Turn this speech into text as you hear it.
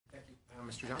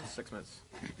Mr. Jones, 6 minutes.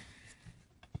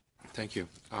 Thank you.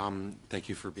 Thank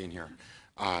you for being here.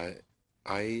 I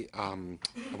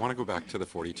want to go back to the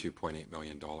 $42.8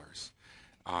 million.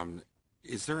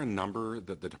 Is there a number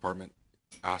that the department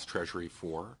asked Treasury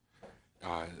for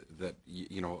that,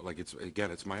 like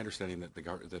it's my understanding that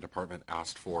the department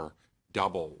asked for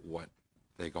double what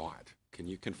they got. Can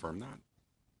you confirm that?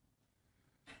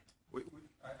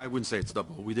 I wouldn't say it's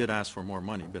double. We did ask for more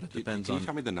money, but it depends on... Can you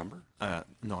tell me the number?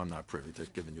 No, I'm not privy to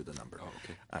giving you the number. Oh,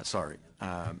 okay. Sorry.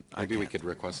 Maybe we could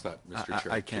request that, Mr.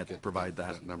 Chair. I can't provide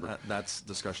that number. That's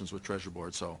discussions with Treasury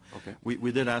Board. So okay.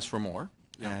 we did ask for more,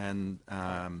 and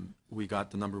we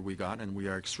got the number we got, and we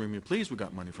are extremely pleased we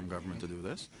got money from government to do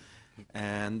this.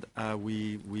 And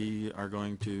we are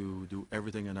going to do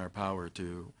everything in our power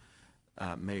to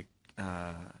make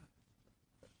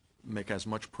as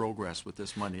much progress with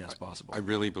this money as possible. I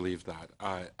really believe that.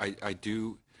 I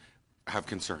do have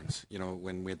concerns.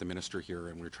 When we had the minister here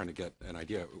and we were trying to get an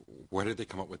idea, where did they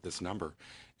come up with this number?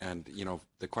 And,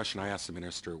 the question I asked the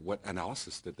minister, what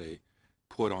analysis did they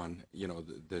put on,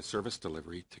 the service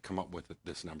delivery to come up with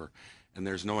this number? And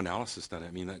there's no analysis done.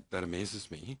 I mean, that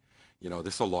amazes me.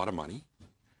 This is a lot of money,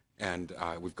 and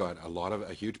we've got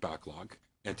a huge backlog,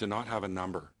 and to not have a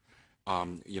number. I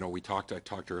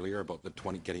talked earlier about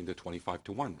getting to 25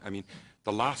 to 1. I mean,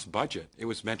 the last budget, it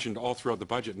was mentioned all throughout the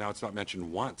budget. Now it's not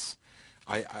mentioned once.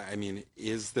 I mean,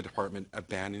 is the department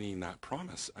abandoning that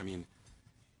promise? I mean,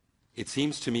 it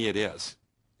seems to me it is,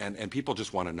 and people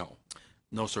just want to know.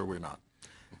 No, sir, we're not.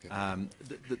 Okay. I'll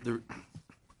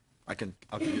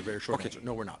give you a very short answer.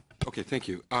 No, we're not. Okay, thank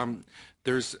you.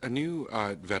 There's a new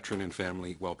Veteran and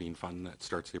Family Wellbeing Fund that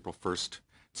starts April 1st.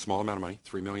 Small amount of money,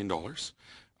 $3 million.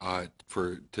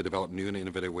 To develop new and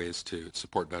innovative ways to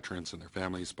support veterans and their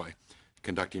families by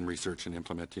conducting research and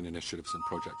implementing initiatives and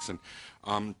projects. And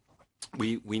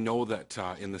we know that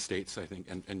in the States, I think,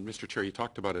 and Mr. Chair, you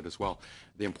talked about it as well,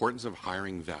 the importance of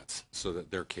hiring vets so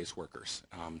that they're caseworkers.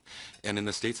 And in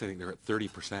the States, I think they're at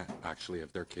 30% actually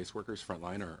of their caseworkers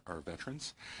frontline are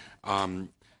veterans.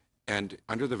 And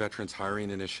under the Veterans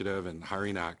Hiring Initiative and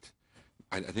Hiring Act,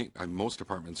 I think most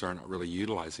departments aren't really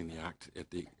utilizing the Act at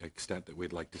the extent that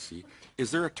we'd like to see.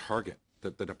 Is there a target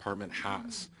that the department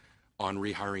has on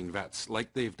rehiring vets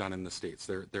like they've done in the States?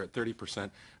 They're at 30%.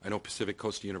 I know Pacific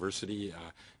Coast University,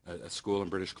 a school in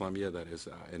British Columbia that is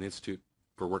an institute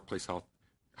for workplace health,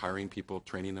 hiring people,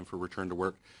 training them for return to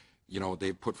work.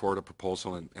 They put forward a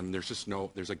proposal, and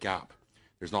there's a gap.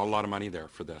 There's not a lot of money there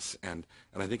for this, and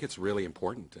I think it's really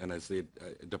important. And as the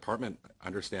department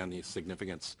understand the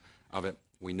significance of it,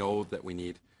 we know that we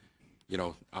need,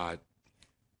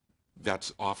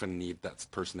 vets often need that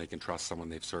person they can trust, someone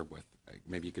they've served with.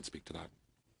 Maybe you could speak to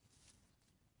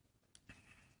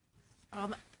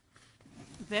that.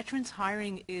 Veterans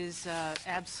hiring is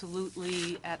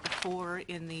absolutely at the fore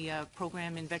in the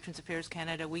program in Veterans Affairs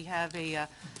Canada. We have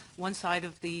one side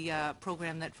of the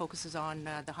program that focuses on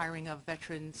the hiring of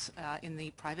veterans in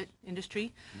the private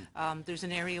industry. There's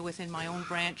an area within my own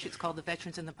branch. It's called the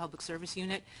Veterans in the Public Service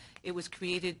Unit. It was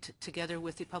created together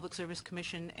with the Public Service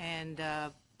Commission and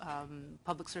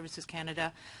Public Services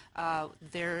Canada.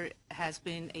 There has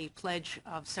been a pledge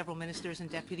of several ministers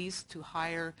and deputies to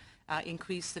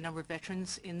increase the number of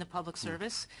veterans in the public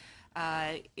service.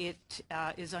 It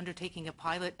is undertaking a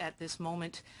pilot at this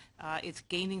moment. It's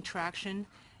gaining traction,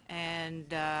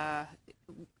 and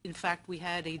in fact we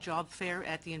had a job fair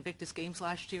at the Invictus Games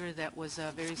last year that was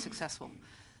very successful.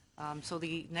 So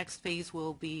the next phase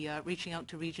will be reaching out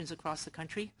to regions across the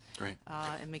country. Great.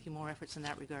 And making more efforts in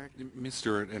that regard. Ms.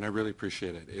 Stewart, and I really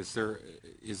appreciate it,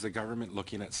 is the government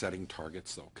looking at setting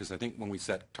targets though? Because I think when we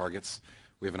set targets,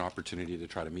 we have an opportunity to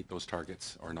try to meet those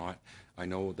targets or not. I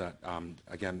know that,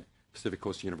 again, Pacific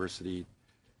Coast University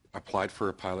applied for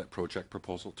a pilot project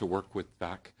proposal to work with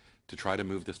VAC to try to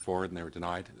move this forward, and they were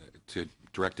denied,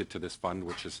 directed to this fund,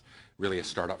 which is really a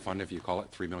startup fund, if you call it.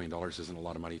 $3 million isn't a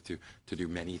lot of money to do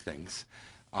many things.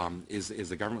 Is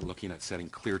the government looking at setting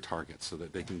clear targets so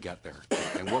that they can get there?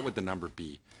 And what would the number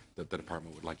be that the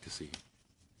department would like to see?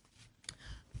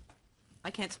 I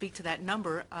can't speak to that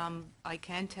number. I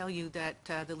can tell you that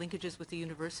the linkages with the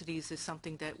universities is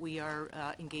something that we are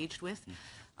engaged with.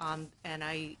 And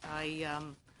I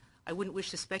wouldn't wish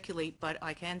to speculate, but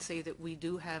I can say that we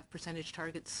do have percentage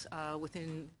targets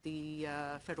within the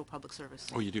federal public service.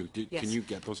 Oh, you do? Yes. Can you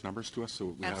get those numbers to us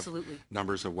so we Absolutely. have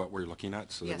numbers of what we're looking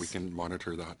at so that we can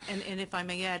monitor that? And if I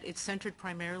may add, it's centered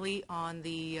primarily on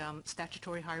the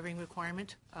statutory hiring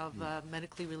requirement of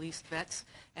medically released vets,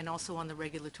 and also on the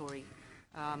regulatory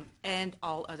and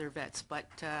all other vets. But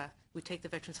we take the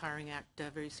Veterans Hiring Act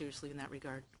very seriously in that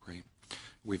regard. Great.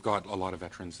 We've got a lot of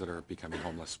veterans that are becoming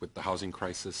homeless with the housing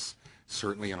crisis,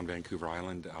 certainly on Vancouver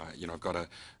Island. I've got a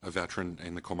veteran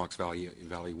in the Comox Valley,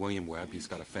 William Webb. He's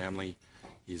got a family.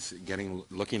 He's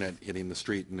looking at hitting the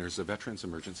street, and there's a Veterans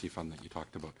Emergency Fund that you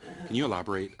talked about. Can you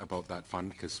elaborate about that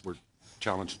fund? Because we're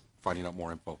challenged finding out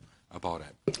more info about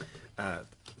it.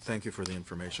 Thank you for the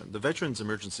information. The Veterans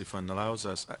Emergency Fund allows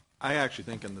us, I actually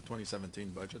think in the 2017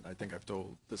 budget, I think I've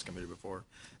told this committee before,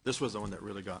 this was the one that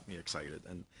really got me excited.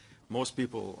 And most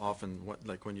people often,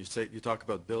 like when you talk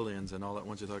about billions and all at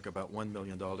once you talk about $1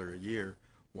 million a year,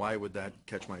 why would that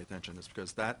catch my attention? It's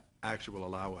because that actually will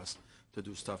allow us to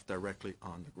do stuff directly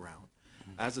on the ground.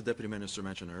 As the Deputy Minister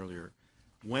mentioned earlier,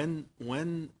 when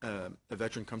a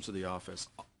veteran comes to the office,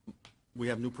 we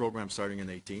have new programs starting in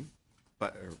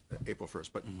April 1st.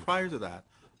 But prior to that,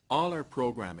 all our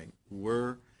programming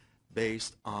were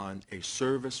based on a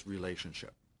service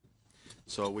relationship.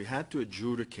 So we had to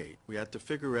adjudicate. We had to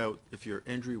figure out if your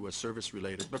injury was service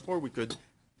related before we could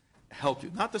help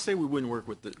you. Not to say we wouldn't work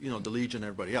with the Legion and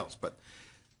everybody else, but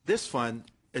this fund,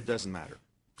 it doesn't matter.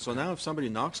 So now if somebody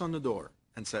knocks on the door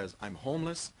and says, I'm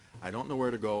homeless, I don't know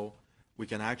where to go, we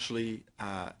can actually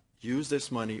use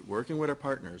this money, working with our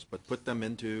partners, but put them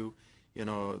into,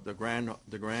 the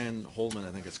Grand Holman,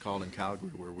 I think it's called in Calgary,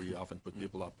 where we often put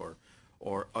people up,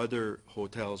 or other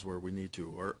hotels where we need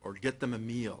to, or get them a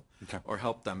meal, or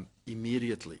help them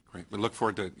immediately. Great. We look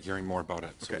forward to hearing more about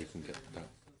it, so Okay. we can get that.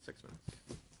 6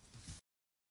 minutes.